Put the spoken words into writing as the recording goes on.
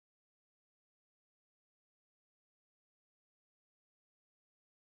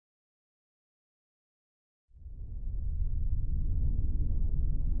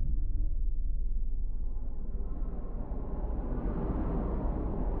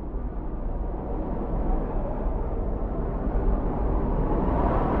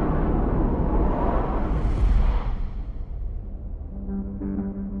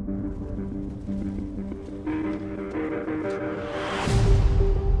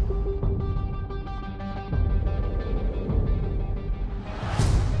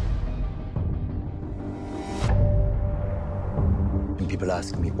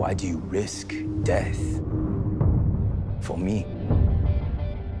ask me, why do you risk death? For me,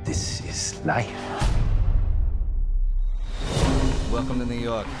 this is life. Welcome to New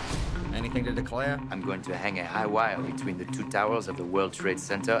York. Anything to declare? I'm going to hang a high wire between the two towers of the World Trade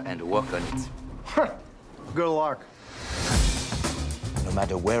Center and work on it. Good luck. No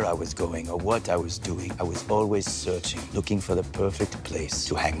matter where I was going or what I was doing, I was always searching, looking for the perfect place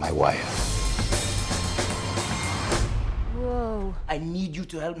to hang my wire. Whoa. I need you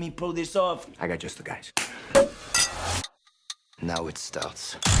to help me pull this off. I got just the guys. Now it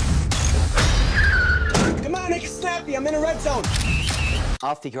starts. Come on, make it snappy. I'm in a red zone.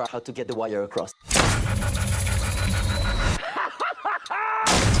 I'll figure out how to get the wire across.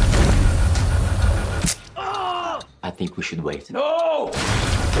 I think we should wait. No!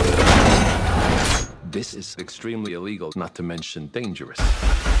 This is extremely illegal, not to mention dangerous.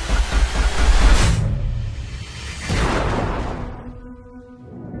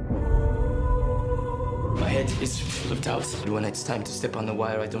 My head is full of doubts. When it's time to step on the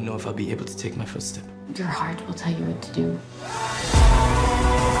wire, I don't know if I'll be able to take my first step. Your heart will tell you what to do.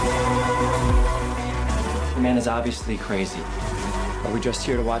 The man is obviously crazy. Are we just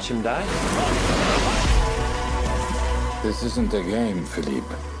here to watch him die? This isn't a game, Philippe.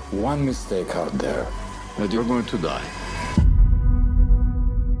 One mistake out there, and you're going to die.